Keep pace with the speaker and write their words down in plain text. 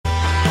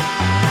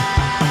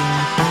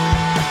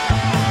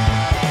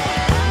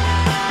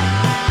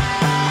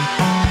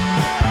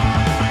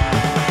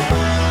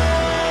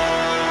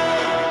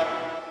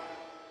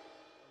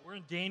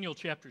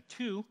chapter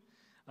 2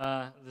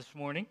 this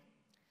morning.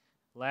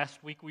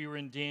 Last week we were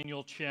in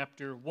Daniel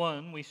chapter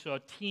 1. We saw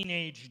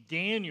teenage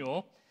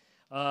Daniel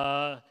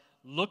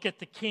look at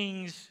the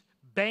king's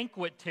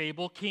banquet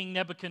table, King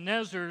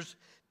Nebuchadnezzar's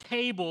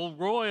table,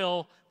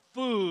 royal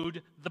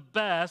food, the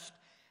best.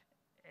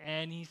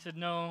 And he said,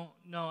 no,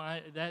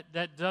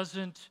 that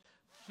doesn't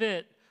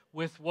fit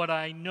with what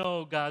I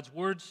know God's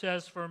word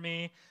says for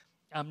me.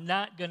 I'm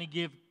not going to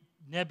give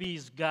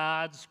Nebi's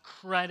gods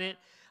credit.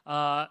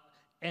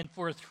 And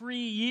for 3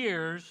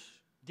 years,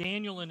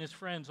 Daniel and his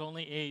friends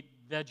only ate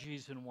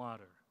veggies and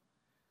water.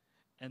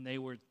 And they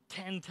were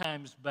 10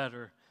 times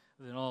better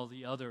than all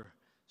the other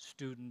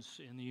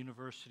students in the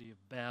University of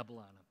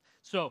Babylon.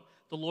 So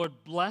the Lord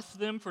blessed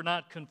them for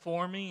not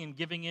conforming and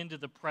giving in to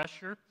the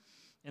pressure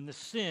and the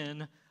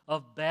sin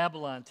of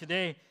Babylon.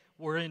 Today,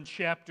 we're in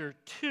chapter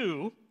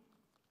 2,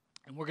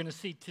 and we're going to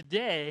see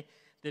today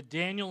that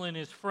Daniel and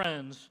his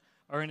friends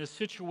are in a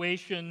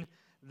situation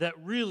that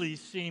really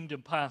seemed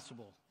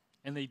impossible,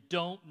 and they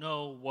don't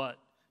know what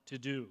to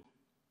do.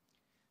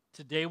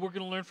 Today, we're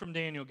going to learn from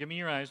Daniel. Give me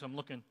your eyes. I'm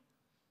looking.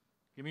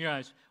 Give me your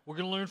eyes. We're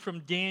going to learn from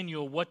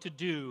Daniel what to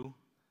do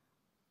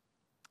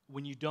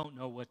when you don't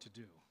know what to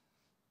do.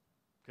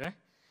 Okay?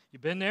 You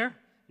been there?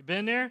 You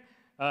been there?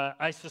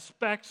 I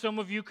suspect some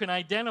of you can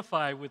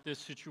identify with this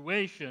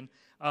situation.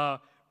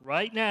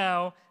 Right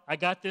now, I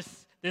got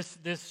this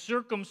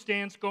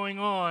circumstance going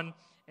on,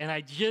 and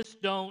I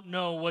just don't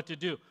know what to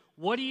do.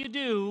 What do you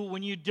do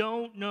when you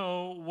don't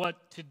know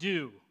what to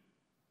do?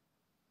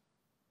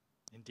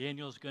 And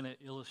Daniel's going to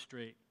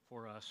illustrate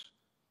for us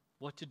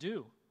what to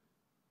do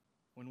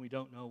when we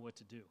don't know what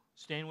to do.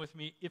 Stand with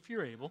me if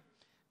you're able.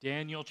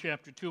 Daniel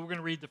chapter 2. We're going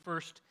to read the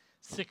first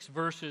 6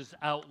 verses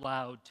out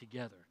loud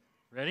together.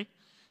 Ready?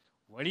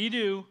 What do you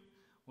do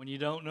when you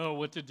don't know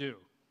what to do?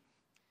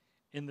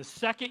 In the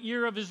 2nd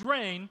year of his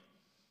reign,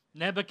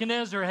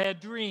 Nebuchadnezzar had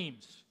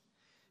dreams.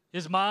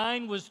 His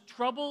mind was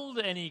troubled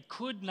and he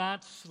could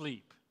not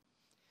sleep.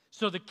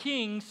 So the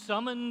king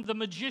summoned the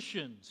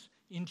magicians,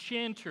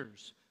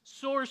 enchanters,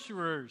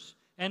 sorcerers,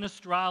 and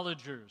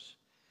astrologers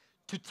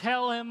to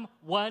tell him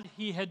what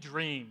he had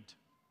dreamed.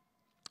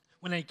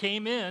 When they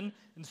came in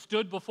and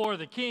stood before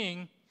the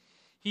king,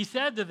 he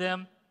said to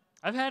them,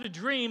 "I've had a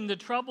dream that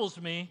troubles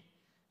me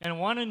and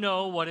want to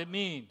know what it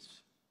means."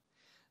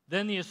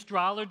 Then the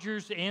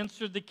astrologers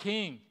answered the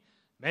king,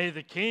 "May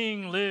the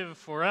king live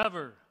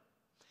forever.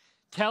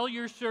 Tell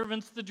your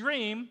servants the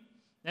dream,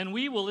 and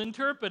we will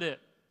interpret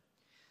it."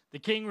 The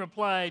king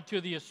replied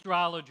to the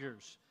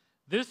astrologers,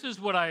 "This is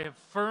what I have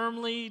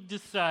firmly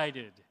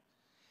decided.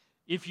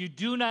 If you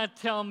do not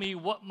tell me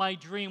what my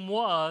dream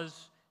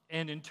was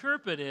and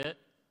interpret it,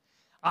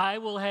 I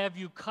will have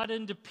you cut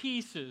into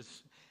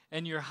pieces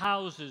and your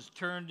houses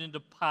turned into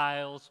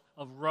piles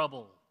of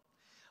rubble.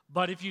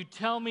 But if you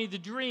tell me the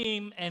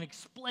dream and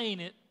explain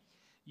it,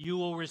 you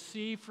will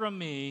receive from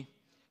me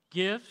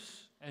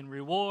gifts and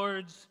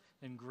rewards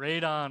and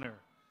great honor.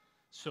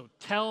 So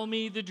tell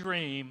me the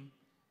dream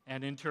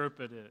and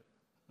interpret it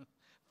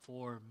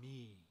for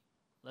me."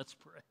 Let's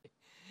pray.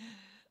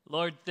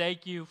 Lord,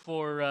 thank you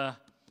for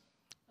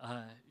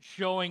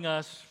showing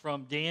us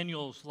from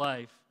Daniel's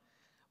life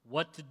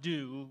what to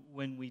do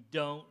when we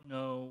don't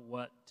know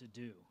what to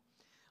do.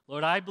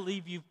 Lord, I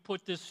believe you've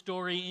put this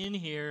story in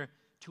here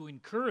to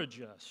encourage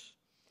us,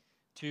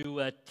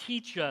 to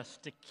teach us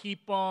to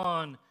keep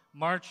on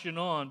marching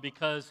on,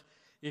 because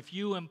if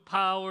you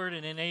empowered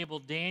and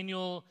enabled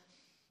Daniel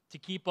to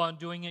keep on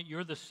doing it,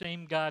 you're the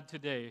same God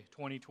today,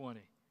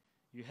 2020.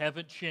 You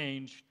haven't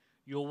changed.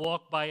 You'll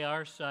walk by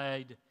our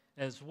side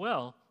as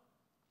well.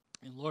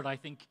 And Lord, I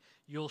think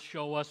you'll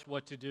show us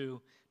what to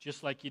do,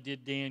 just like you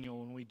did Daniel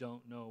when we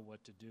don't know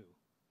what to do.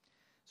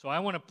 So I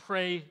want to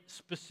pray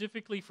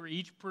specifically for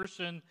each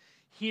person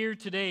here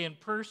today in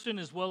person,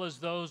 as well as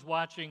those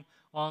watching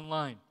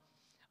online.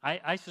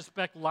 I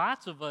suspect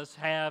lots of us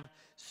have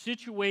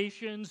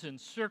situations and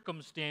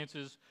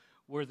circumstances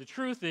where the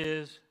truth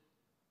is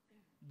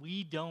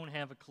we don't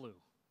have a clue.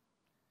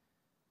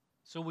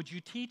 So would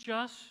you teach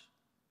us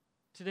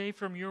today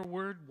from your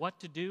word what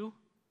to do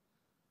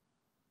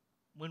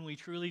when we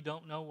truly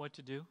don't know what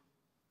to do?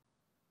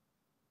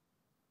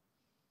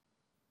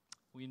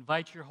 We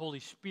invite your Holy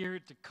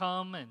Spirit to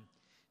come and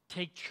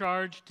take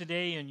charge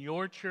today in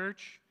your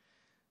church.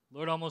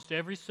 Lord, almost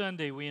every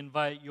Sunday we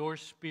invite your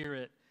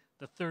Spirit,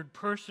 the third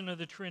person of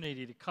the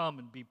Trinity, to come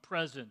and be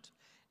present.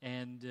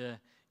 And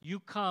you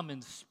come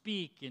and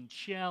speak and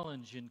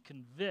challenge and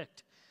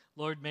convict.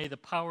 Lord, may the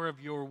power of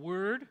your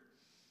word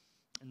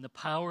and the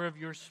power of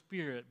your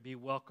Spirit be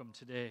welcome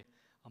today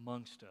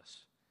amongst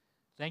us.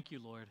 Thank you,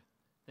 Lord.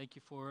 Thank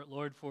you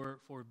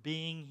for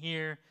being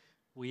here.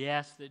 We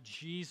ask that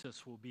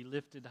Jesus will be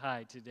lifted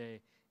high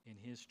today in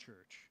his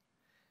church.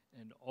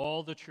 And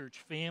all the church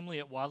family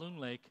at Walloon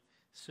Lake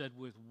said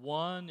with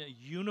one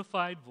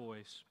unified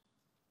voice,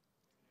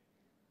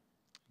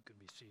 you can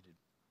be seated.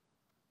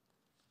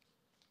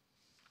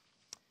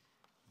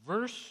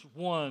 Verse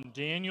 1,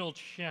 Daniel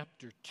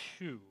chapter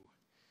 2.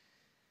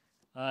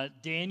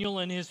 Daniel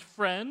and his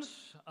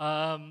friends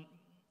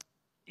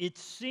it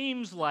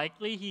seems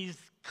likely he's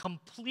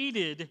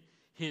completed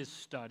his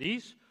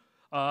studies.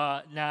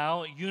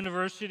 Now,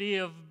 University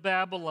of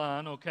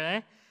Babylon,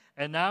 okay?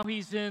 And now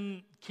he's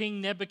in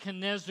King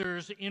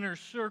Nebuchadnezzar's inner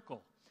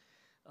circle.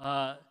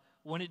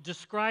 When it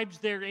describes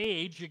their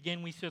age,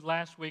 again, we said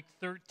last week,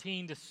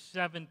 13 to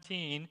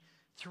 17,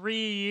 3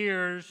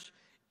 years,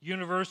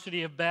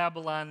 University of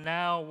Babylon,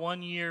 now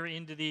 1 year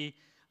into the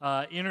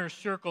inner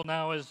circle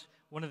now as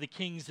one of the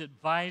king's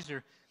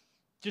advisor.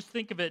 Just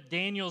think of it,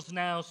 Daniel's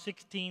now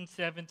 16,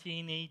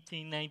 17,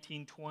 18,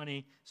 19,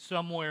 20,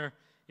 somewhere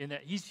in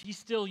that. He's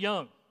still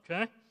young,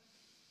 okay?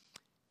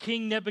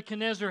 King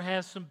Nebuchadnezzar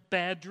has some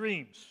bad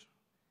dreams.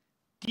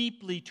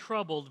 Deeply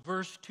troubled,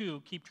 verse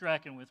 2, keep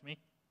tracking with me.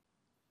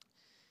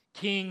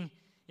 King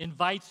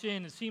invites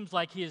in, it seems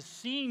like his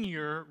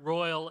senior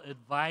royal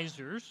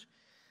advisors,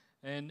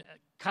 and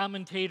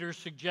commentators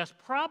suggest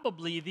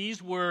probably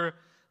these were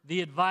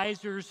the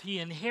advisors he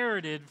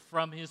inherited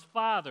from his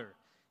father.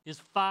 His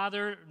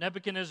father,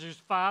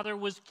 Nebuchadnezzar's father,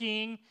 was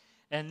king,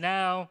 and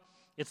now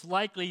it's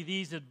likely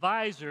these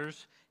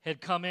advisors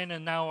had come in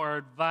and now are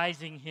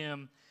advising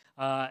him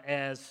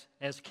as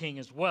king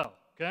as well.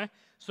 Okay?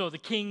 So the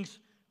king's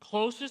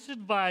closest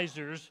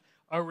advisors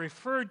are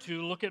referred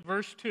to, look at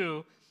verse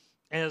 2,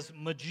 as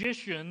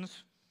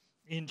magicians,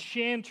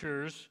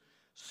 enchanters,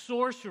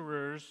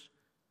 sorcerers,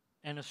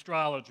 and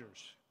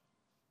astrologers.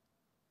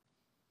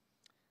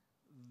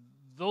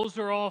 Those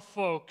are all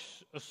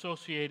folks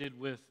associated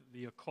with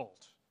the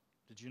occult.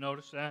 Did you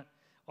notice that?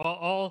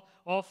 All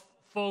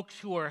folks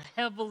who are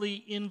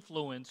heavily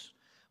influenced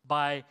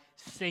by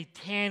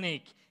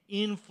satanic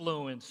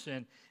influence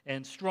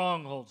and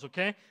strongholds,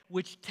 okay?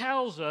 Which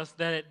tells us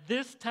that at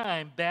this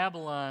time,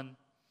 Babylon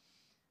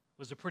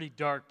was a pretty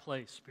dark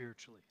place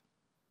spiritually.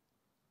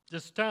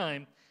 This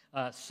time,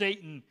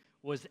 Satan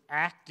was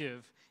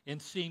active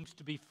and seems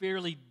to be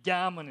fairly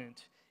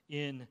dominant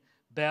in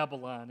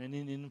Babylon and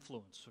in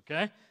influence,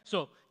 okay?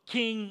 So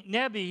King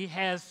Nebi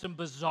has some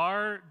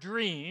bizarre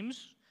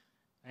dreams,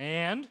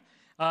 and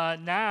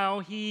now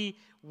he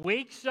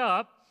wakes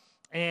up,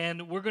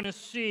 and we're going to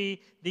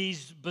see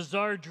these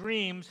bizarre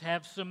dreams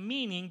have some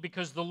meaning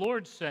because the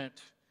Lord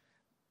sent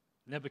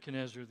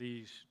Nebuchadnezzar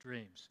these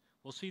dreams.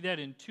 We'll see that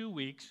in 2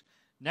 weeks.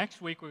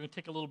 Next week, we're going to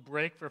take a little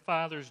break for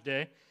Father's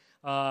Day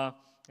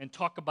and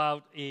talk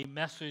about a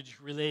message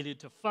related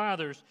to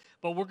fathers.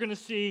 But we're going to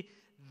see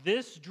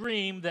this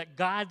dream that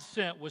God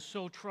sent was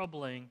so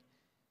troubling,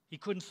 he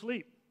couldn't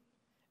sleep.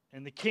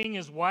 And the king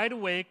is wide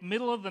awake,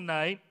 middle of the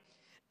night,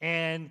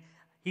 and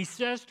he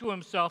says to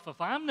himself,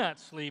 if I'm not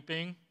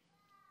sleeping,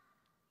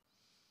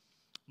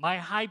 my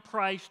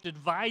high-priced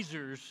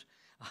advisors,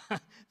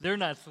 they're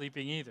not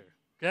sleeping either.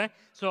 Okay?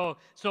 So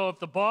if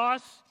the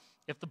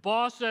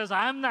boss says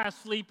I'm not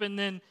sleeping,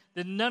 then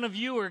none of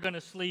you are going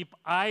to sleep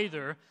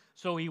either.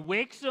 So he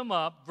wakes him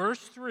up, verse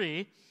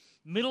 3,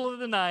 middle of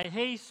the night,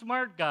 hey,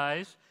 smart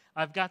guys,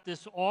 I've got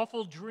this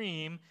awful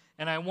dream,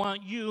 and I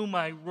want you,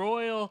 my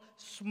royal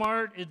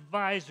smart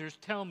advisors,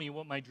 tell me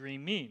what my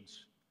dream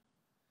means.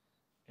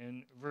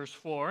 And verse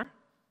 4,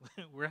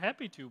 we're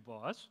happy to,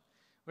 boss.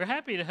 We're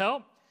happy to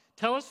help.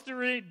 Tell us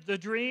the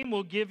dream,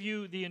 we'll give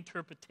you the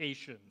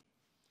interpretation.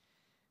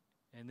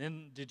 And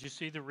then, did you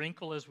see the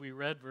wrinkle as we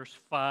read verse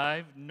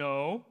 5?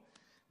 No.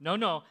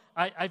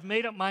 I've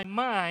made up my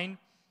mind.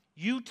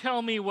 You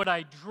tell me what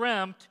I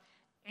dreamt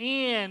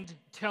and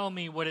tell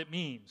me what it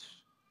means.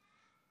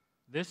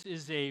 This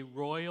is a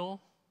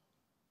royal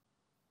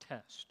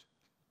test.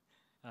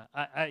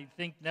 I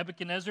think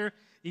Nebuchadnezzar,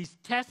 he's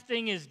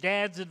testing his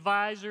dad's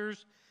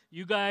advisors.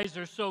 You guys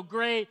are so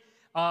great.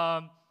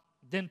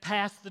 Then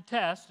pass the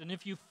test. And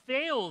if you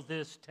fail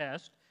this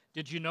test,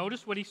 did you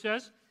notice what he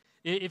says?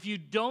 If you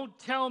don't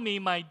tell me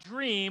my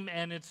dream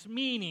and its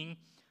meaning,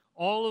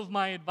 all of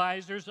my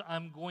advisors,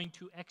 I'm going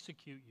to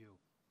execute you.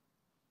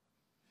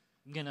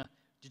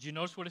 Did you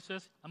notice what it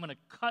says? I'm going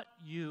to cut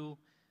you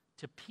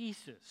to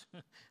pieces.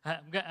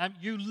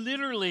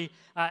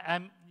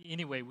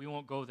 Anyway, we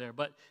won't go there,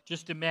 but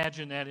just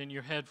imagine that in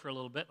your head for a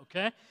little bit,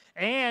 okay?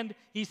 And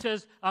he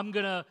says, I'm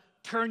going to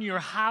turn your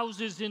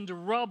houses into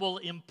rubble,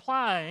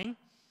 implying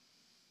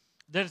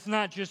that it's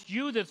not just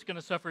you that's going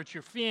to suffer, it's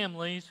your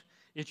families,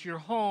 it's your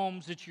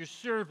homes, it's your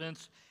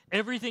servants.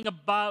 Everything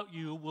about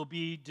you will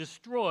be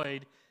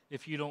destroyed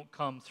if you don't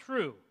come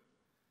through.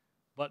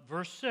 But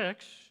verse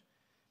 6,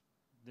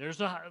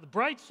 there's a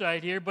bright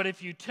side here, but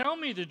if you tell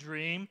me the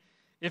dream,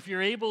 if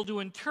you're able to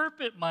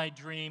interpret my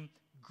dream,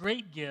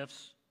 great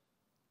gifts,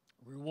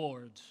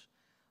 rewards,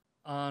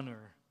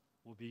 honor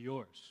will be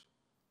yours.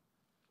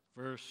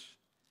 Verse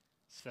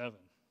 7.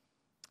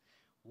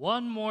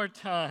 One more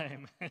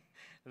time,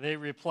 they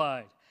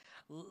replied,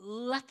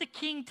 let the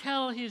king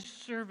tell his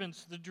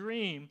servants the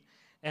dream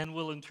and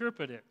we'll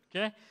interpret it,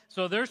 okay?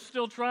 So they're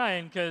still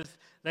trying because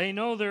they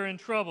know they're in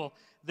trouble.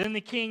 Then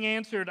the king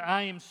answered,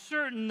 I am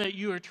certain that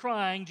you are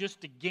trying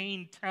just to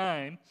gain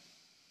time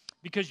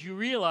because you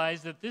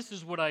realize that this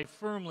is what I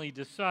firmly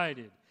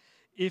decided.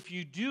 If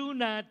you do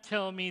not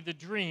tell me the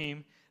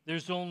dream,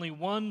 there's only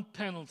one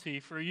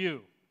penalty for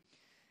you.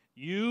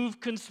 You've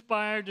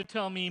conspired to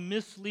tell me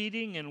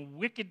misleading and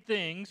wicked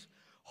things,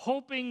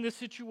 hoping the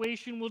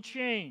situation will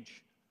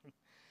change.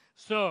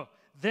 So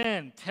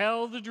then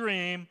tell the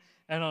dream,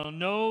 and I'll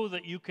know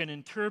that you can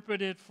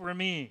interpret it for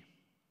me."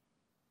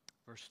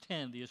 Verse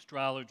 10, the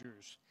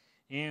astrologers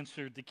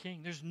answered the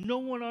king, "There's no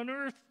one on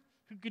earth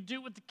who could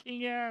do what the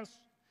king asks.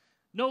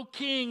 No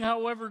king,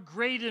 however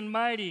great and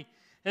mighty,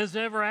 has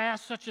ever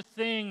asked such a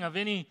thing of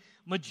any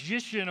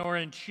magician or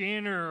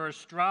enchanter or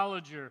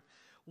astrologer.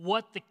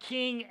 What the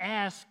king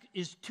asks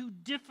is too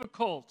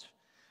difficult.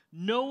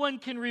 No one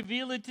can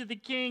reveal it to the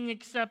king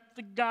except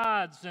the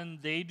gods,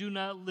 and they do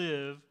not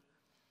live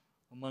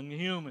among the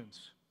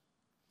humans."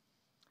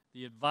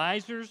 The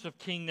advisors of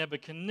King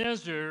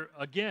Nebuchadnezzar,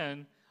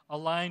 again,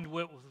 aligned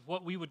with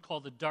what we would call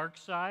the dark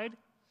side.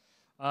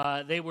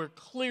 They were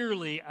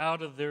clearly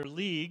out of their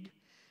league.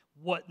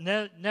 What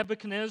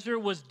Nebuchadnezzar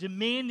was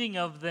demanding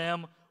of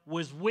them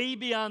was way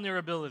beyond their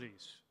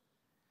abilities.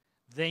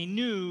 They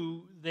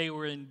knew they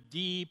were in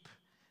deep,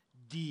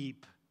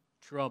 deep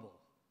trouble.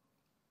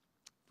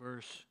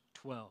 Verse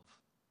 12.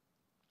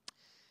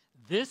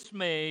 This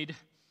made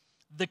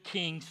the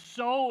king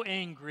so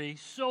angry,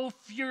 so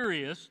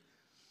furious,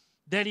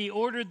 that he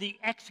ordered the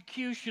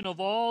execution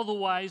of all the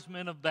wise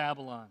men of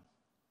Babylon.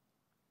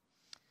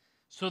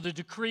 So the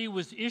decree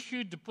was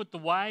issued to put the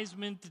wise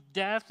men to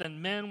death,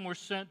 and men were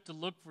sent to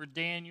look for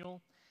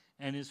Daniel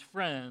and his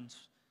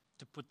friends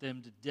to put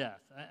them to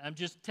death. I'm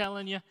just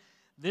telling you,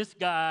 this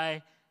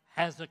guy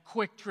has a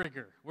quick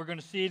trigger. We're going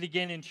to see it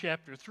again in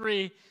chapter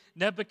 3.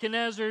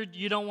 Nebuchadnezzar,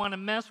 you don't want to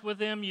mess with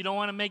him. You don't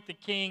want to make the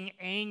king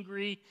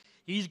angry.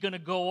 He's going to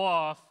go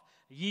off.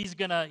 He's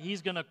going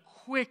to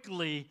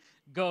quickly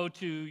go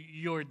to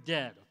your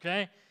dead,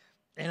 okay?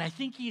 And I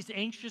think he's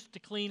anxious to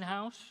clean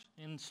house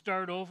and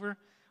start over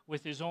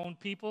with his own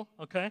people,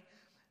 okay?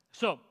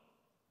 So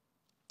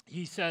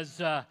he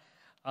says,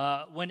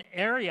 when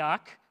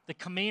Arioch, the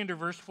commander,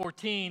 verse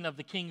 14, of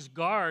the king's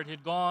guard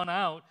had gone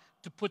out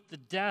to put to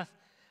death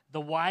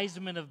the wise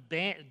men of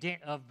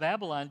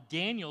Babylon,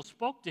 Daniel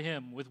spoke to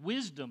him with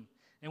wisdom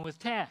and with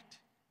tact.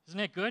 Isn't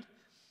that good?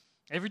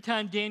 Every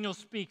time Daniel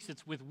speaks,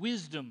 it's with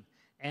wisdom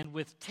and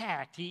with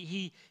tact.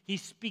 He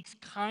speaks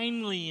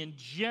kindly and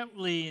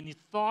gently, and he's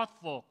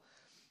thoughtful.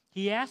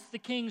 He asked the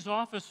king's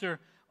officer,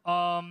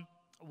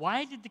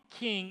 why did the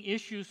king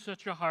issue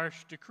such a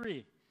harsh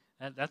decree?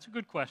 That's a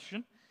good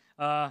question.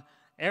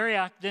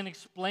 Arioch then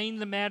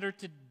explained the matter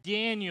to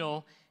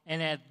Daniel,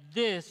 and at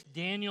this,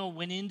 Daniel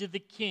went into the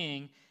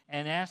king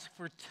and asked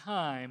for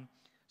time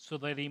so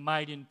that he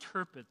might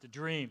interpret the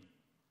dream.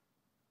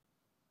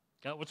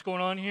 Got what's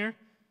going on here?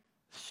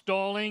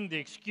 Stalling, the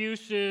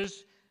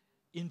excuses,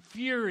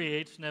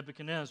 infuriates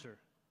Nebuchadnezzar.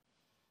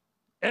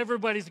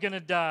 Everybody's going to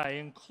die,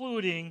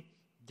 including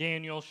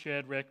Daniel,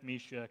 Shadrach,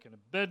 Meshach, and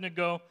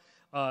Abednego.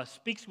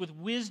 Speaks with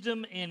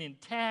wisdom and in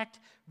tact.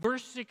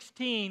 Verse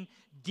 16,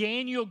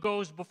 Daniel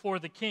goes before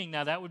the king.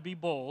 Now, that would be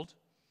bold.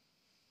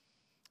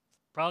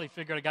 Probably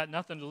figured I got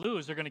nothing to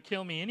lose. They're going to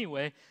kill me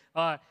anyway.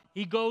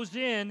 He goes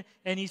in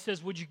and he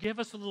says, would you give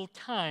us a little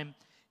time?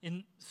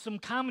 And some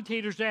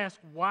commentators ask,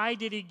 why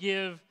did he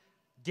give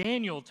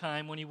Daniel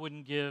time when he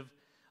wouldn't give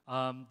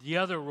the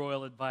other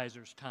royal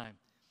advisors time?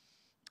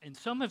 And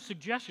some have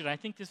suggested, I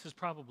think this is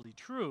probably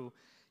true,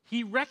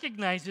 he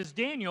recognizes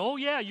Daniel. Oh,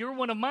 yeah, you're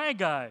one of my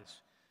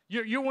guys.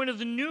 You're one of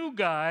the new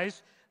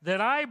guys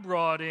that I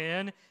brought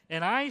in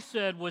and I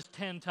said was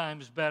 10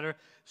 times better.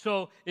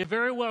 So it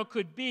very well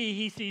could be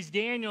he sees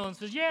Daniel and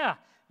says, yeah,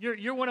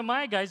 you're one of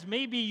my guys.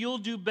 Maybe you'll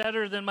do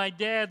better than my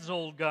dad's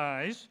old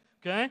guys,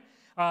 okay?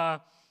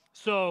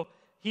 So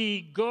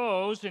he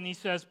goes and he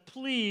says,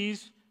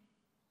 please,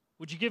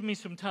 would you give me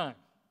some time?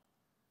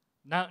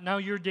 Now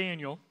you're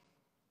Daniel.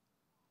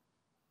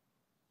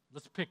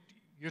 Let's pick,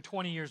 you're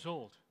 20 years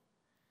old.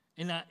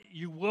 And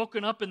you're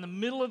woken up in the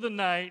middle of the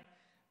night,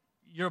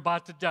 you're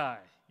about to die.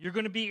 You're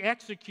going to be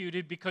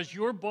executed because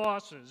your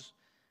bosses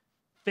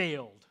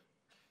failed.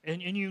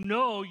 And you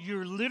know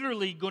you're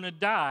literally going to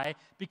die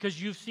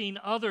because you've seen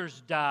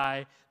others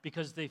die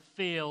because they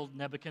failed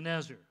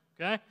Nebuchadnezzar.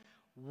 Okay?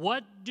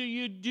 What do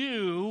you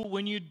do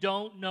when you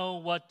don't know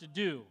what to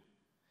do?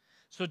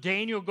 So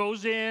Daniel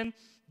goes in,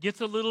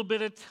 gets a little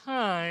bit of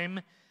time,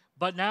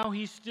 but now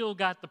he's still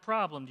got the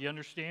problem. Do you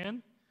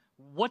understand?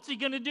 What's he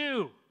going to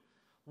do?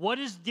 What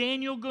is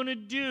Daniel going to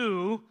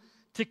do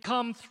to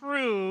come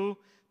through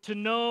to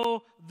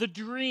know the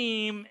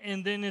dream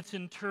and then its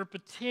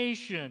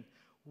interpretation?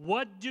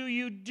 What do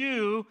you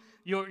do?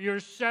 You're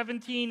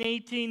 17,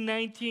 18,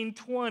 19,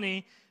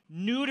 20,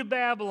 new to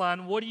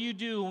Babylon. What do you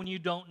do when you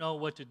don't know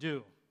what to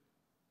do?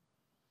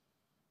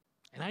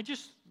 And I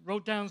just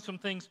wrote down some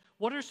things.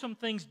 What are some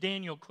things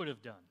Daniel could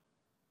have done?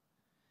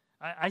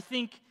 I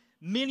think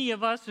many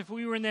of us, if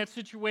we were in that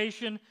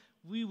situation,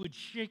 we would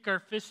shake our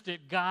fist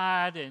at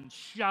God and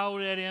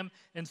shout at him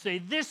and say,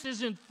 this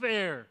isn't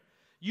fair.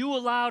 You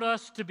allowed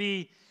us to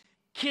be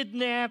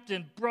kidnapped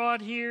and brought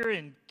here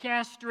and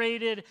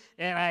castrated,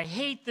 and I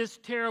hate this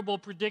terrible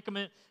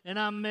predicament, and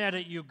I'm mad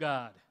at you,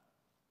 God.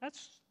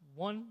 That's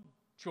one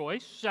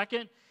choice.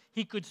 Second,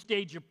 he could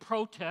stage a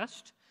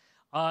protest.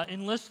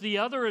 enlist the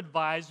other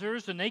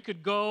advisors, and they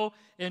could go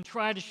and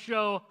try to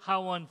show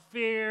how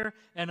unfair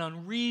and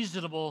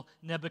unreasonable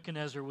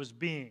Nebuchadnezzar was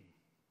being.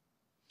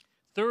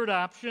 Third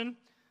option,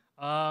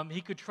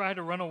 he could try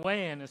to run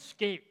away and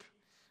escape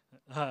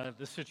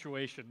the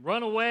situation.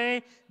 Run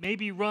away,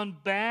 maybe run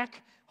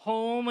back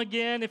home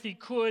again if he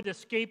could,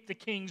 escape the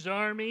king's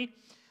army.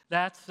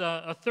 That's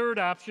a third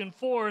option.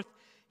 Fourth,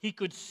 he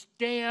could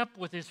stay up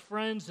with his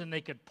friends and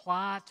they could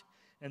plot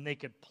and they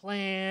could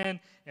plan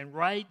and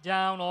write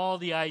down all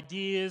the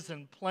ideas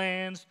and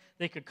plans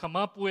they could come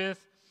up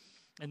with.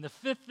 And the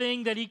fifth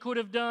thing that he could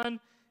have done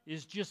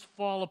is just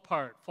fall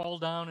apart, fall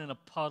down in a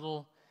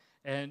puddle,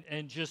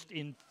 and just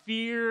in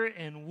fear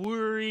and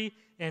worry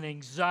and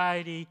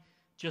anxiety,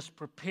 just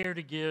prepare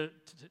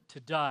to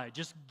die,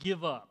 just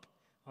give up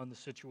on the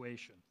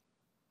situation.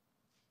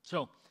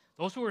 So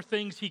those were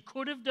things he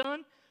could have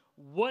done.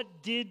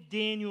 What did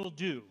Daniel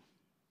do?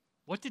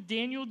 What did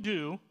Daniel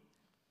do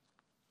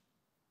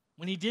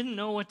when he didn't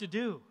know what to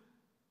do?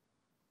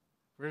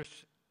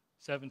 Verse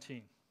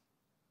 17.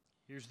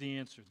 Here's the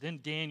answer. Then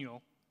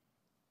Daniel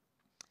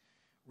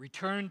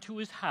returned to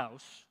his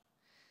house,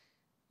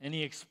 and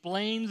he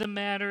explained the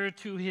matter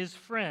to his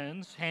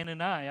friends,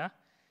 Hananiah,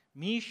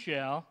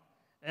 Mishael,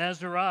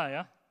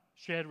 Azariah,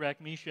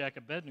 Shadrach, Meshach,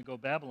 Abednego,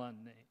 Babylon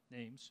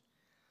names.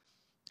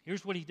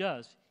 Here's what he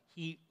does.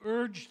 He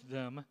urged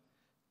them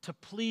to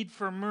plead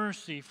for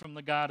mercy from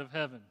the God of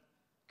heaven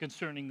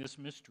concerning this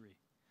mystery,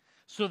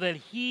 so that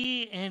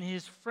he and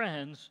his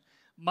friends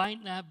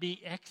might not be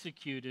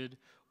executed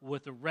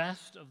with the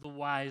rest of the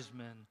wise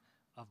men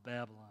of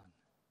Babylon.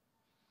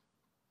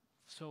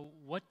 So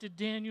what did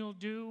Daniel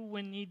do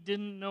when he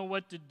didn't know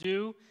what to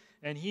do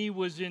and he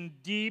was in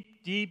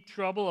deep, deep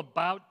trouble,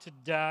 about to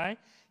die?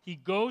 He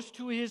goes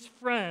to his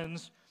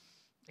friends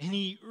and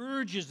he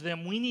urges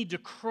them, we need to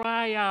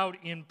cry out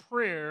in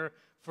prayer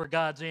for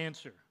God's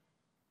answer.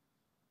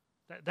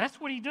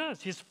 That's what he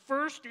does. His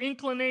first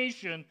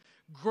inclination,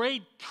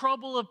 great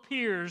trouble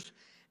appears,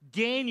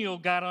 Daniel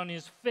got on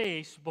his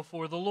face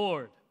before the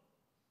Lord.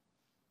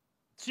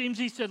 It seems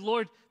he said,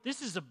 Lord,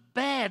 this is a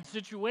bad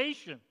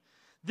situation.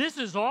 This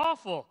is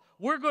awful.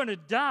 We're going to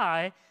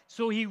die.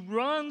 So he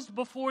runs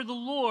before the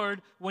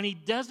Lord when he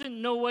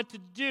doesn't know what to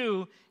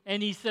do,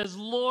 and he says,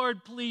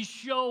 Lord, please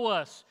show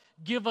us.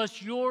 Give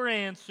us your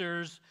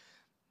answers.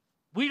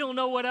 We don't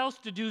know what else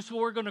to do, so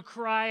we're going to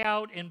cry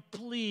out and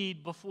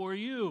plead before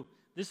you.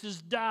 This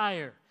is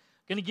dire.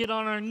 We're going to get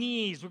on our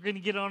knees. We're going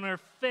to get on our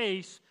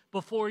face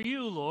before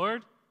you,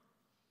 Lord.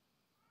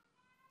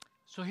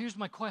 So here's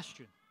my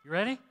question. You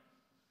ready?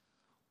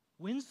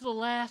 When's the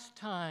last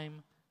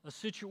time a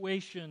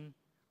situation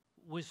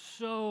was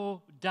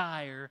so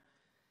dire,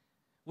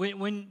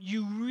 when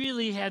you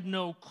really had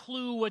no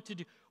clue what to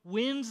do?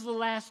 When's the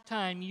last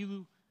time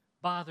you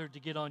bothered to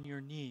get on your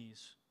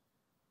knees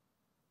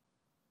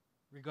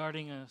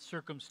regarding a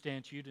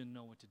circumstance you didn't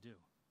know what to do?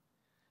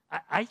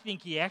 I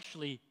think he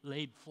actually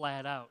laid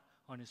flat out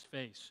on his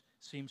face,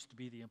 seems to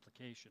be the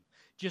implication.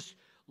 Just,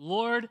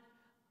 Lord,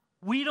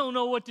 we don't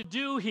know what to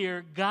do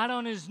here. Got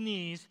on his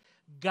knees,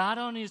 got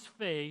on his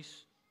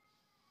face,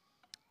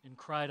 and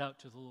cried out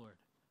to the Lord.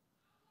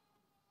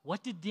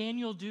 What did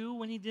Daniel do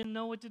when he didn't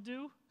know what to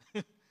do?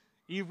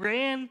 He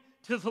ran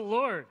to the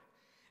Lord,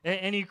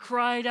 and he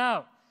cried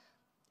out.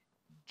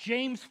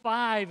 James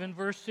 5 and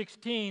verse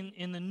 16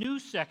 in the new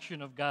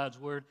section of God's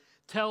Word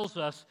tells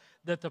us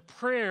that the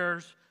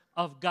prayers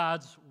of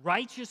God's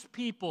righteous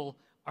people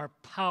are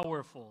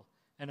powerful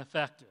and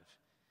effective.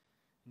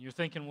 And you're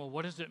thinking, well,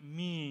 what does it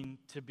mean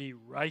to be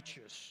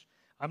righteous?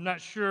 I'm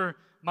not sure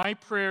my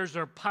prayers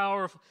are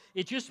powerful.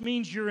 It just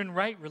means you're in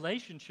right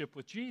relationship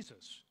with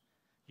Jesus.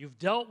 You've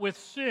dealt with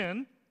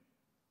sin.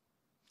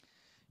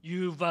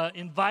 You've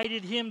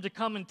invited him to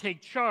come and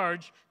take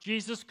charge.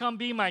 Jesus, come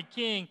be my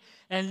king.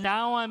 And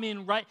now I'm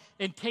in right,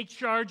 and take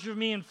charge of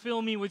me and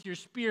fill me with your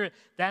spirit.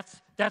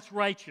 That's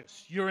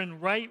righteous. You're in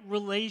right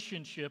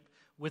relationship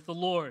with the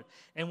Lord.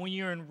 And when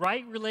you're in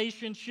right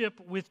relationship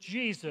with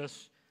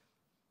Jesus,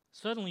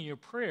 suddenly your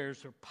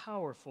prayers are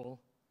powerful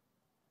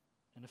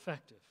and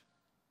effective.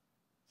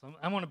 So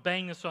I want to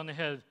bang this on the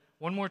head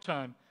one more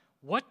time.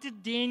 What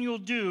did Daniel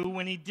do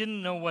when he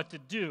didn't know what to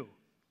do?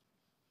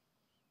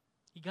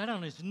 He got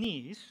on his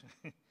knees.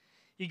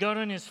 He got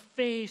on his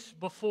face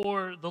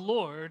before the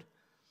Lord.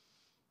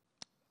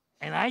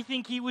 And I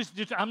think he was,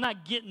 I'm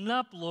not getting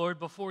up, Lord,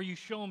 before you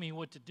show me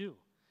what to do.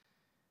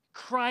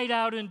 Cried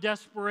out in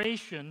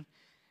desperation.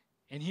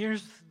 And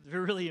here's the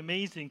really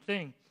amazing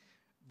thing.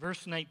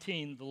 Verse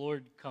 19, the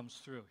Lord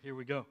comes through. Here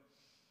we go.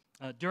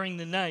 During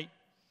the night,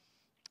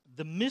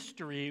 the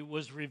mystery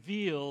was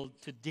revealed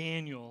to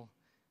Daniel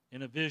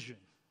in a vision.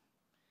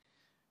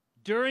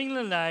 During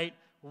the night,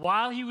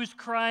 while he was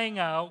crying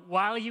out,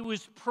 while he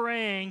was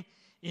praying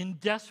in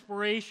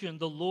desperation,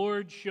 the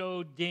Lord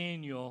showed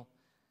Daniel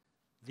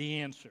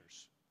the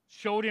answers.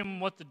 Showed him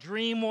what the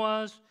dream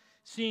was.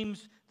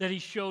 Seems that he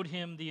showed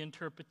him the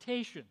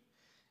interpretation.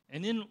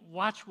 And then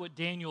watch what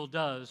Daniel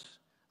does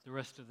the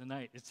rest of the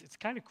night. It's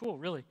kind of cool,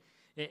 really.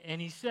 And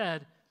he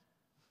said,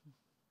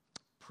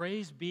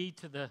 Praise be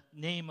to the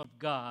name of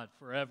God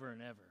forever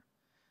and ever.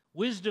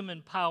 Wisdom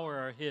and power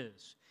are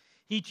his.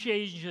 He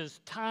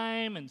changes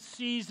time and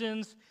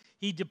seasons.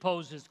 He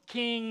deposes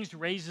kings,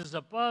 raises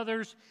up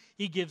others.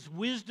 He gives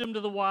wisdom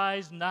to the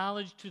wise,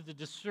 knowledge to the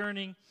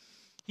discerning.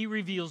 He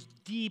reveals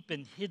deep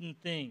and hidden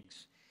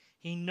things.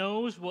 He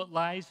knows what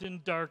lies in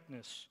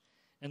darkness,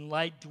 and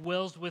light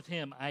dwells with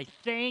him. I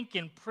thank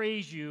and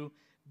praise you,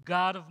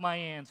 God of my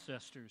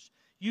ancestors.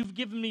 You've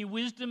given me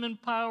wisdom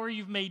and power.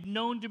 You've made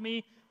known to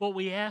me what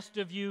we asked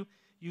of you.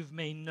 You've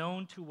made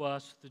known to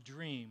us the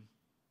dream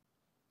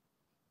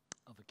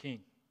of a king.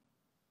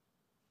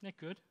 Isn't that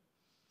good?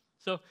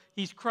 So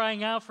he's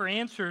crying out for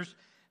answers,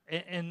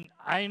 and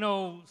I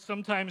know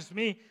sometimes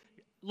me,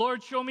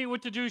 Lord, show me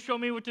what to do, show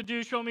me what to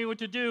do, show me what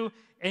to do,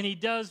 and he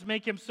does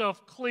make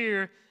himself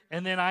clear,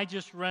 and then I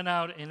just run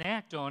out and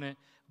act on it.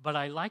 But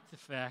I like the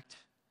fact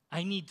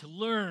I need to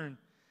learn.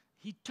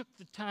 He took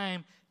the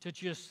time to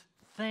just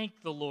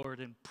thank the Lord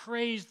and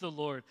praise the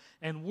Lord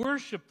and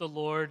worship the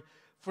Lord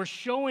for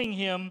showing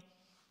him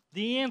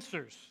the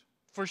answers,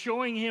 for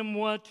showing him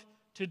what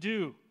to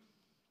do.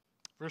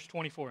 Verse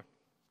 24.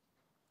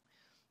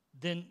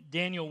 Then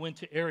Daniel went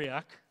to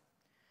Arioch,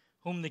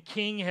 whom the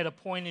king had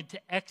appointed to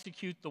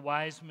execute the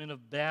wise men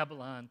of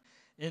Babylon,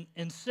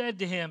 and said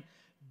to him,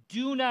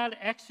 do not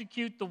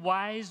execute the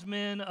wise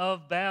men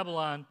of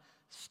Babylon.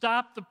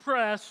 Stop the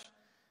press.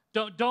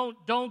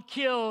 Don't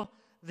kill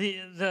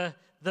the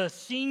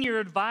senior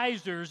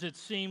advisors. It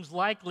seems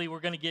likely we're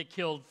going to get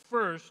killed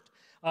first.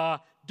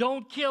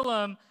 Don't kill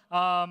them.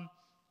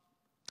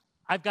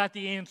 I've got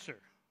the answer.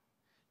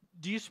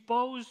 Do you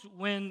suppose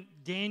when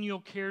Daniel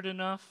cared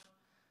enough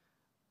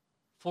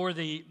for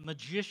the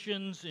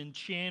magicians,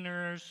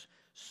 enchanters,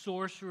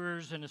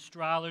 sorcerers, and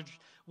astrologers,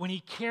 when he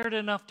cared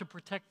enough to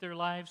protect their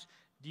lives,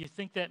 do you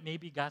think that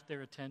maybe got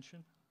their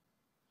attention?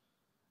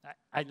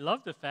 I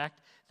love the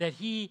fact that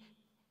he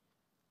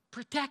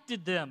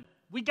protected them.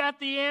 We got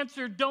the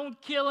answer, don't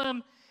kill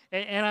him.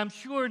 And I'm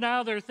sure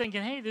now they're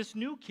thinking, hey, this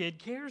new kid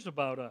cares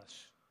about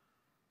us.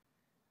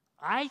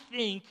 I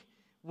think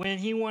when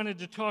he wanted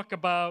to talk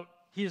about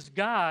his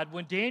God,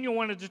 when Daniel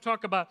wanted to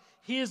talk about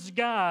his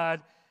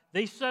God,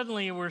 they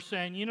suddenly were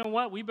saying, you know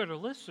what, we better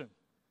listen.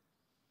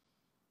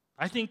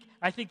 I think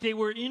they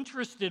were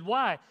interested.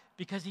 Why?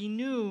 Because he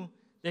knew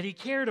that he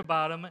cared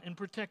about them and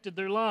protected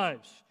their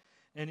lives.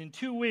 And in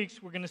 2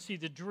 weeks, we're going to see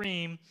the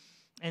dream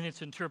and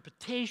its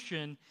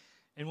interpretation.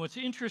 And what's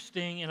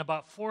interesting, in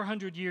about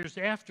 400 years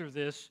after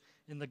this,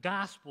 in the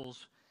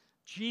Gospels,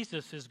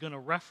 Jesus is going to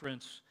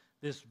reference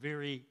this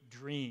very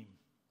dream.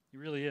 He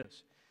really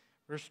is.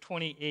 Verse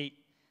 28,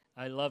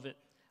 I love it.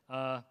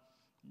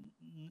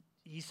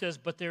 He says,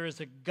 but there is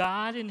a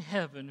God in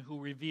heaven who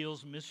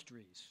reveals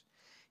mysteries.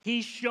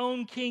 He's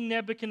shown King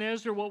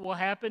Nebuchadnezzar what will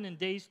happen in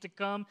days to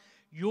come.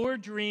 Your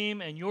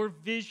dream and your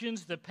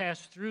visions that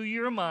pass through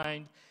your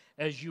mind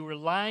as you were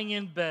lying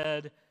in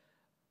bed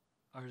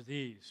are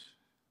these.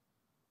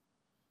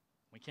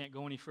 We can't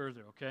go any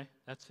further, okay?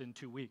 That's in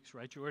 2 weeks,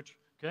 right, George?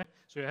 Okay?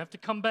 So you have to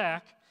come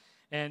back,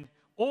 and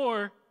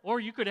or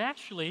you could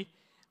actually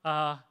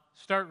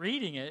start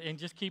reading it and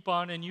just keep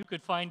on, and you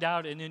could find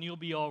out, and then you'll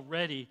be all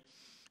ready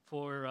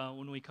for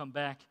when we come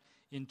back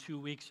in 2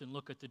 weeks and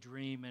look at the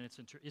dream, and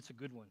it's a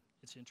good one.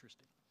 It's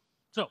interesting.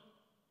 So,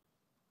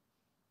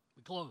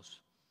 we close.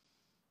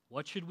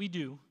 What should we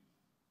do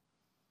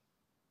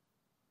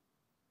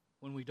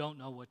when we don't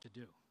know what to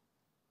do?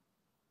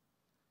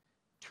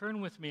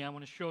 Turn with me. I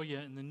want to show you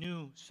in the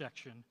new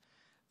section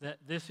that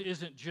this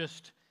isn't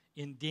just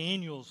in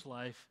Daniel's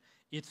life.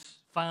 It's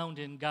found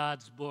in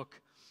God's book,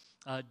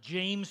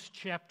 James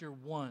chapter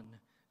 1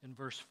 and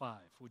verse 5.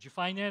 Would you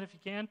find that if you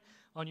can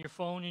on your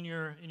phone in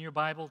your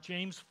Bible?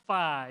 James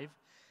 5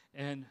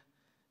 and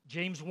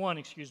James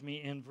 1,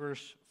 and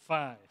verse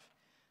 5.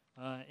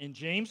 And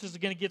James is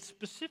going to get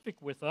specific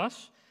with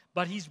us,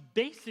 but he's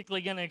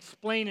basically going to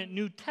explain it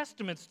New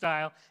Testament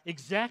style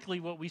exactly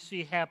what we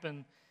see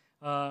happen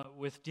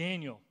with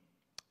Daniel.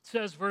 It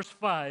says, verse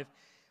 5,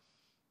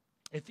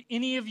 if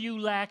any of you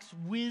lacks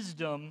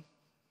wisdom,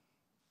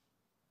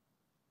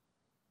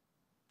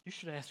 you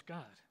should ask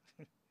God.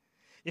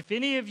 If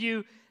any of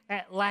you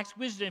lacks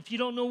wisdom, if you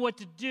don't know what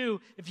to do,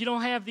 if you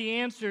don't have the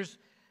answers,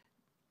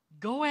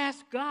 go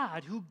ask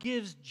God, who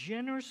gives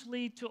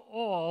generously to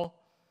all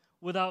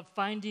without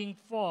finding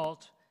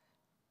fault,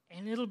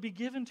 and it'll be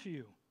given to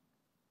you.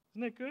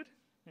 Isn't that good?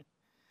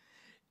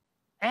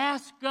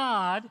 Ask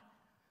God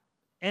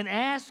and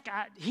ask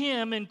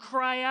Him and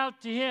cry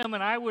out to Him,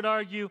 and I would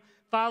argue,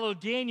 follow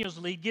Daniel's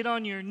lead. Get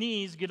on your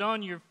knees, get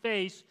on your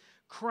face,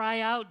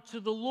 cry out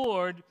to the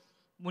Lord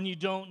when you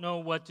don't know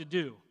what to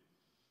do.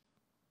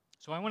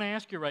 So I want to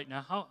ask you right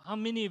now, how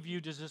many of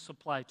you does this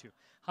apply to?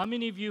 How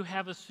many of you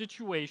have a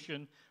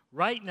situation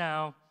right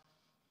now,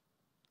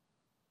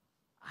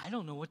 I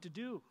don't know what to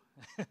do.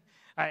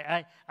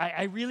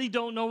 I really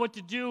don't know what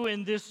to do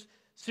in this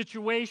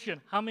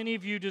situation. How many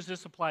of you does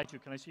this apply to?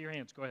 Can I see your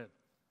hands? Go ahead.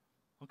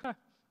 Okay.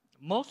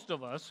 Most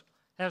of us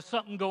have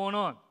something going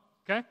on,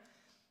 okay?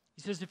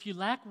 He says, if you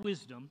lack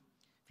wisdom,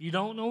 if you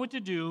don't know what to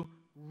do,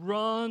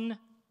 run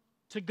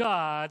to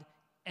God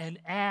and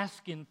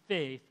ask in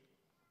faith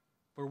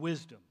for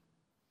wisdom.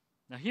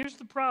 Now, here's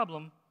the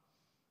problem.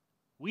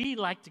 We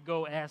like to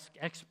go ask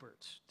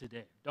experts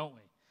today, don't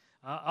we?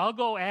 I'll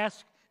go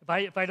ask,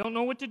 if I don't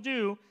know what to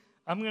do,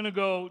 I'm going to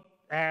go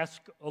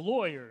ask a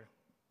lawyer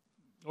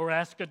or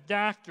ask a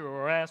doctor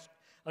or ask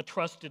a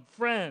trusted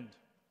friend.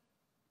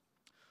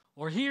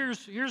 Or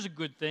here's a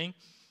good thing.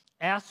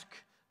 Ask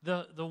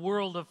the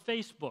world of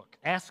Facebook.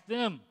 Ask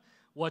them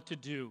what to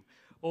do.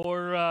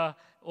 Or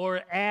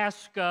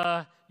ask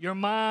your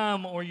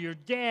mom or your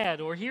dad.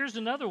 Or here's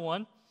another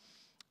one.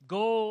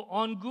 Go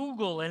on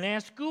Google and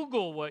ask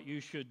Google what you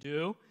should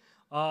do.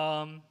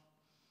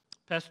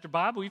 Pastor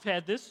Bob, we've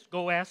had this.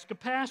 Go ask a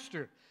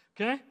pastor,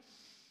 okay?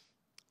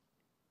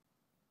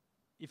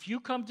 If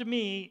you come to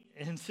me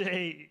and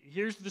say,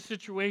 here's the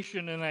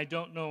situation and I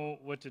don't know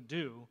what to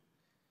do,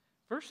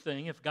 first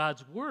thing, if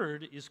God's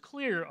word is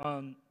clear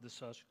on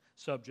the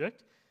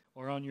subject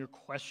or on your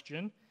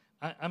question,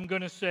 I'm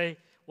going to say,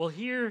 well,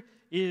 here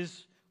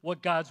is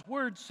what God's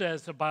word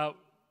says about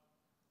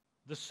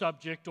the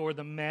subject or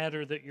the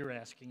matter that you're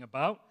asking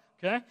about,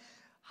 okay?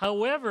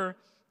 However,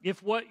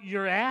 if what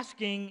you're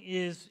asking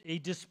is a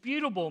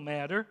disputable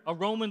matter, a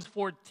Romans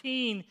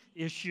 14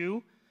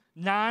 issue,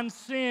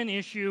 non-sin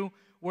issue,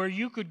 where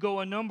you could go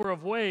a number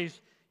of ways,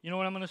 you know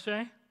what I'm going to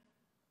say?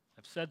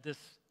 I've said this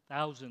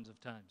thousands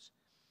of times.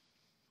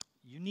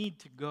 You need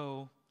to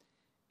go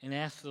and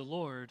ask the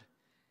Lord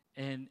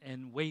and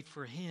wait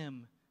for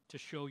Him to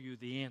show you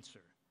the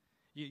answer.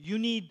 You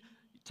need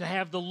to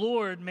have the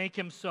Lord make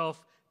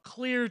Himself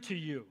clear to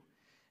you.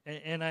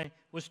 And I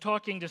was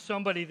talking to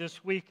somebody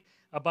this week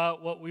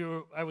about what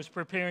I was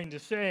preparing to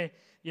say,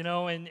 you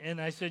know, and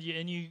I said,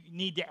 and you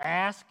need to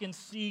ask and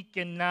seek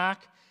and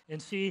knock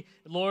and see,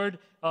 Lord,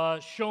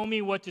 show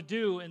me what to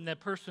do. And that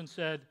person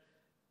said,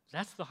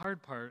 that's the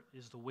hard part,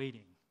 is the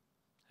waiting.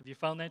 Have you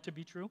found that to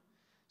be true?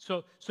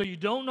 So you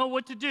don't know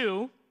what to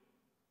do,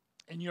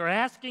 and you're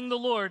asking the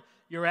Lord,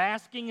 you're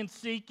asking and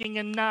seeking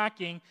and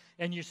knocking,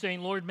 and you're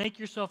saying, Lord, make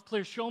yourself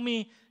clear. Show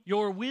me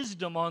your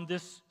wisdom on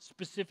this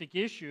specific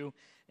issue.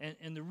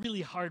 And the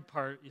really hard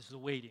part is the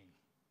waiting.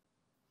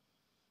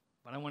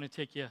 But I want to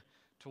take you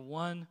to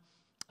one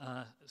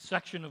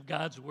section of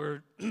God's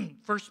Word,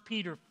 1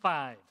 Peter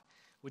 5.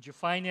 Would you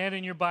find that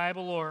in your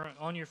Bible or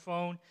on your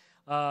phone?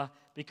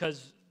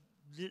 Because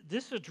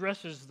this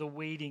addresses the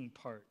waiting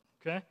part,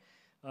 okay?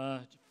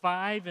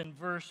 5 and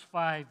verse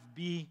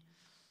 5b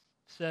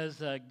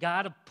says,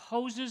 God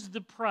opposes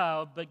the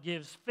proud, but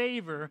gives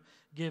favor,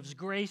 gives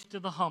grace to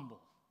the humble.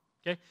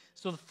 Okay?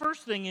 So the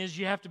first thing is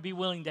you have to be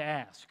willing to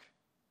ask.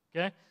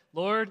 Okay?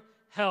 Lord,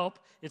 help.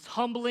 It's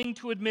humbling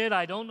to admit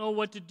I don't know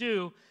what to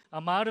do.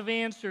 I'm out of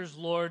answers,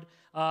 Lord.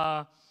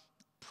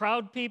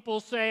 Proud people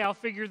say, I'll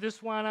figure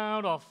this one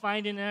out. I'll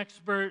find an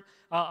expert.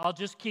 I'll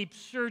just keep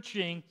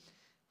searching.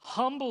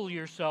 Humble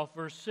yourself,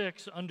 verse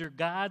 6, under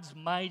God's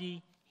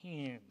mighty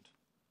hand.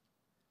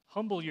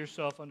 Humble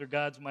yourself under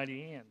God's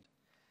mighty hand.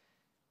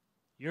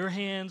 Your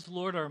hands,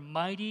 Lord, are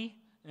mighty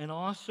and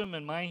awesome,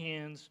 and my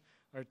hands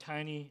are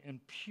tiny and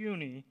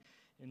puny.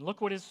 And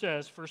look what it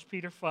says, 1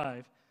 Peter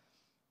 5.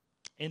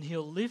 And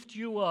He'll lift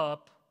you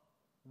up.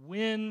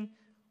 When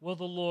will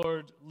the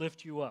Lord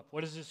lift you up?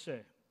 What does it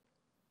say?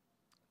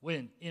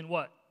 When? In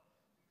what?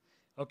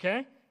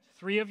 Okay?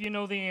 3 of you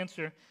know the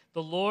answer.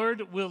 The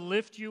Lord will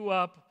lift you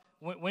up.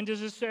 When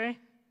does it say?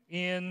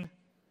 In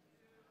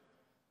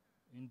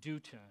due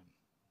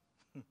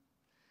time.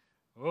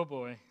 Oh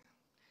boy.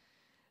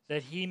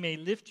 That He may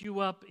lift you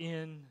up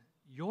in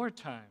your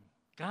time,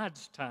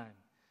 God's time.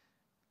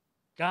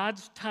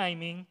 God's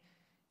timing,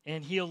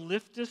 and He'll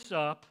lift us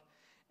up.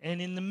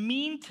 And in the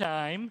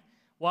meantime,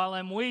 while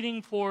I'm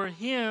waiting for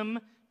Him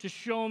to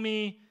show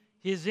me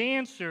His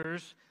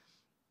answers,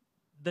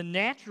 the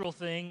natural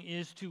thing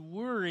is to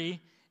worry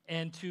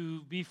and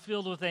to be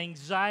filled with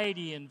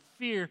anxiety and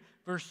fear.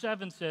 Verse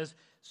 7 says,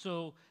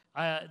 so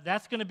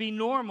that's going to be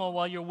normal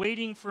while you're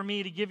waiting for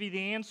me to give you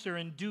the answer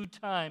in due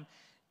time.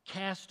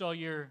 Cast all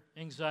your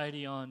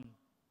anxiety on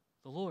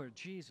the Lord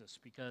Jesus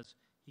because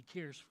He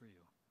cares for you.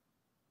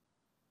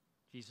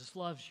 Jesus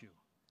loves you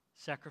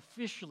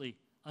sacrificially,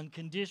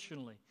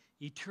 unconditionally,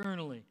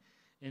 eternally.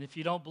 And if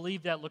you don't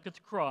believe that, look at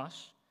the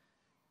cross.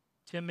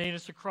 Tim made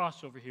us a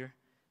cross over here.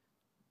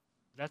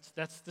 That's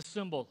the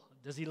symbol.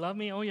 Does He love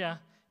me? Oh, yeah.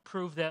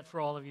 Prove that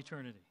for all of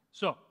eternity.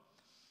 So,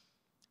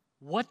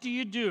 what do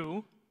you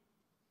do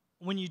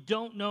when you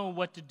don't know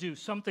what to do?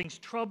 Something's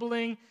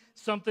troubling,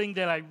 something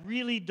that I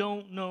really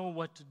don't know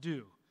what to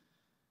do.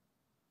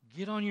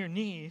 Get on your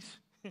knees,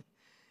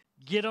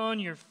 get on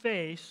your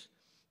face,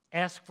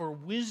 ask for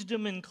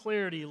wisdom and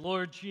clarity.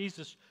 Lord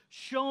Jesus,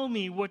 show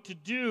me what to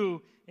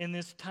do in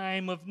this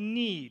time of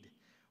need.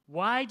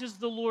 Why does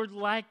the Lord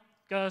like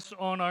us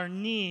on our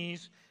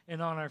knees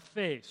and on our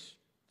face?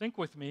 Think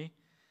with me.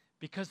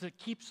 Because it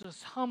keeps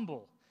us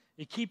humble.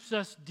 It keeps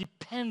us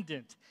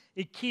dependent.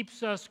 It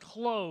keeps us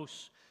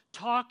close,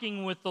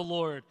 talking with the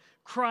Lord,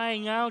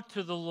 crying out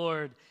to the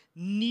Lord,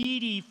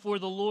 needy for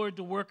the Lord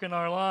to work in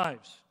our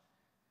lives.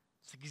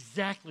 It's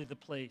exactly the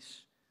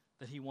place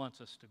that He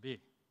wants us to be.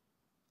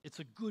 It's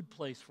a good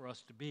place for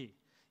us to be,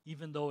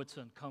 even though it's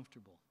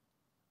uncomfortable.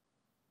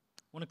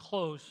 I want to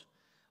close.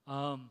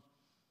 I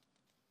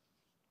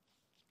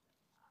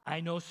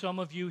know some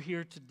of you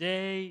here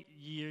today,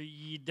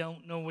 you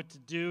don't know what to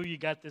do. You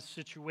got this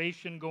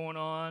situation going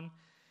on,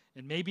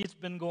 and maybe it's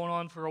been going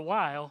on for a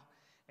while,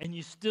 and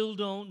you still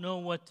don't know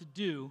what to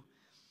do.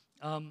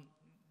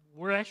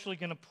 We're actually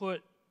going to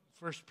put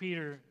 1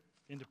 Peter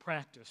into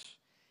practice.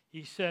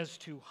 He says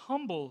to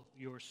humble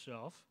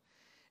yourself,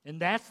 and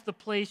that's the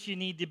place you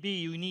need to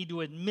be. You need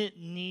to admit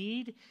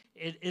need,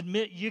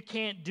 admit you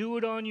can't do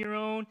it on your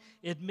own,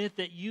 admit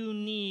that you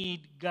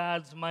need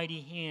God's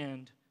mighty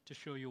hand to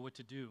show you what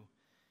to do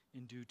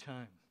in due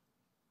time.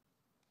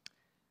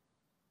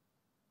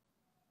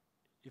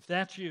 If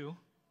that's you,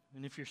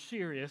 and if you're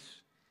serious,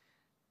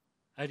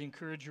 I'd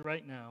encourage you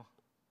right now,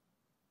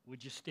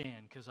 would you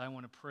stand? Because I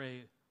want to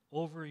pray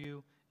over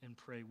you and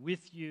pray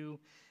with you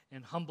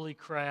and humbly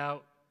cry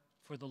out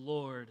for the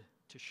Lord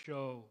to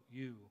show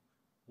you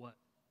what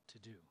to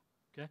do.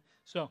 Okay?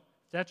 So, if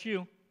that's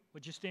you,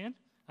 would you stand?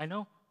 I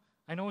know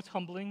it's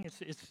humbling.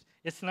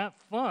 It's not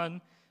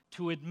fun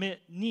to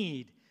admit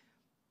need.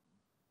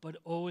 But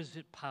oh, is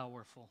it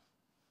powerful.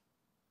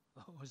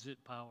 Oh, is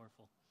it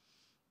powerful.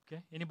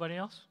 Okay? Anybody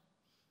else?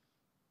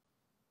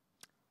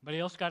 Anybody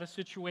else got a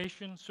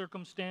situation,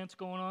 circumstance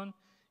going on?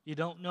 You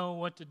don't know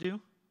what to do?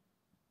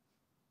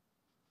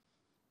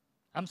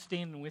 I'm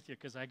standing with you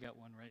because I got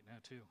one right now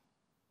too.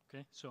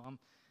 Okay? So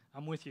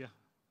I'm with you.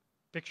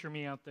 Picture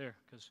me out there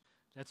because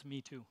that's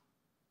me too.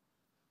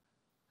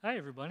 Hi,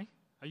 everybody.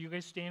 Are you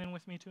guys standing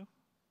with me too?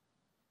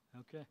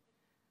 Okay.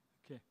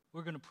 Okay.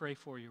 We're going to pray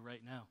for you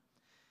right now.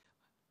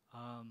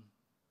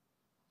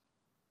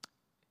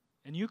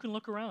 And you can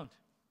look around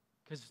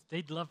because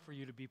they'd love for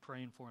you to be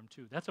praying for them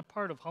too. That's a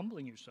part of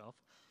humbling yourself,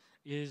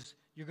 is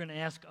you're going to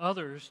ask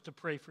others to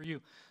pray for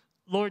you.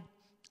 Lord,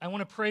 I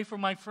want to pray for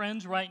my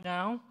friends right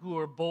now who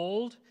are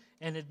bold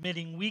and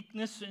admitting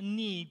weakness and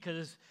need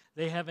because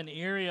they have an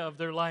area of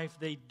their life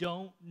they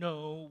don't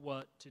know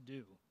what to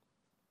do.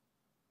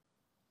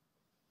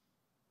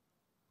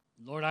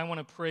 Lord, I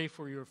want to pray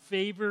for your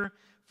favor,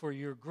 for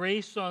your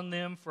grace on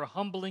them, for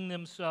humbling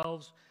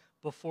themselves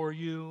before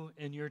you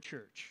and your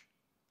church.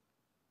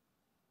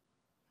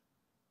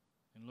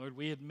 And Lord,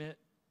 we admit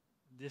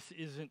this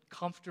isn't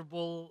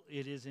comfortable,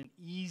 it isn't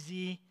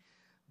easy,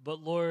 but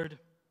Lord,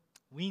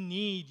 we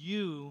need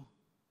you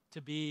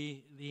to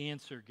be the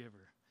answer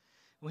giver.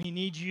 We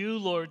need you,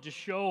 Lord, to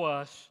show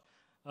us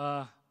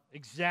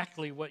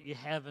exactly what you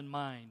have in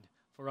mind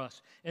for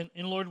us. And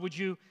Lord, would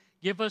you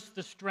give us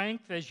the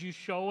strength as you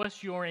show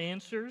us your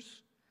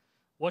answers,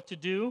 what to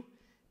do,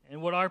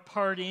 and what our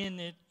part in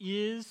it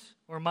is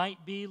or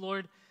might be,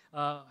 Lord.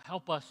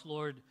 Help us,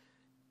 Lord,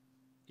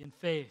 in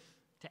faith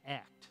to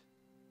act.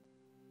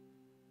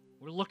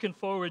 We're looking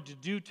forward to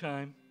due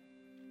time.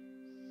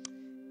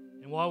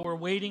 And while we're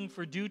waiting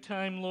for due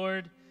time,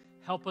 Lord,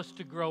 help us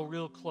to grow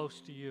real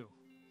close to you.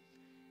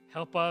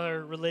 Help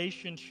our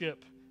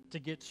relationship to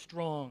get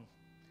strong.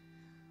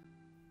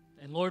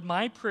 And Lord,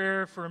 my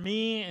prayer for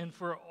me and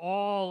for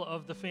all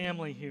of the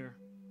family here,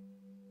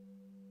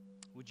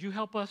 would you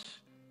help us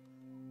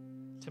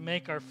to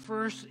make our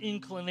first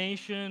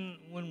inclination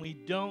when we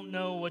don't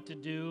know what to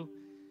do?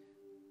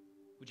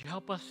 Would you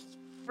help us?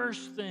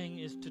 First thing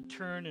is to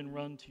turn and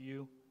run to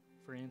you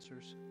for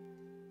answers.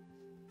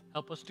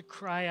 Help us to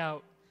cry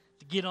out,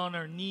 to get on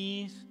our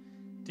knees,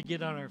 to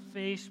get on our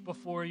face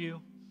before you.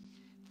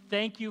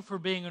 Thank you for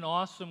being an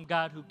awesome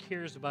God who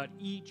cares about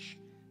each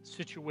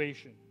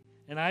situation.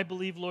 And I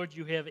believe, Lord,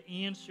 you have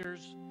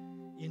answers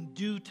in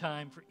due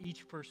time for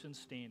each person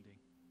standing.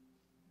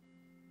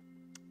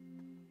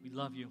 We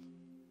love you.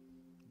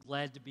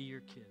 Glad to be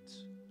your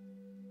kids.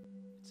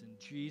 It's in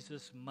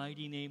Jesus'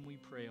 mighty name we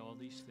pray all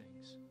these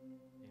things.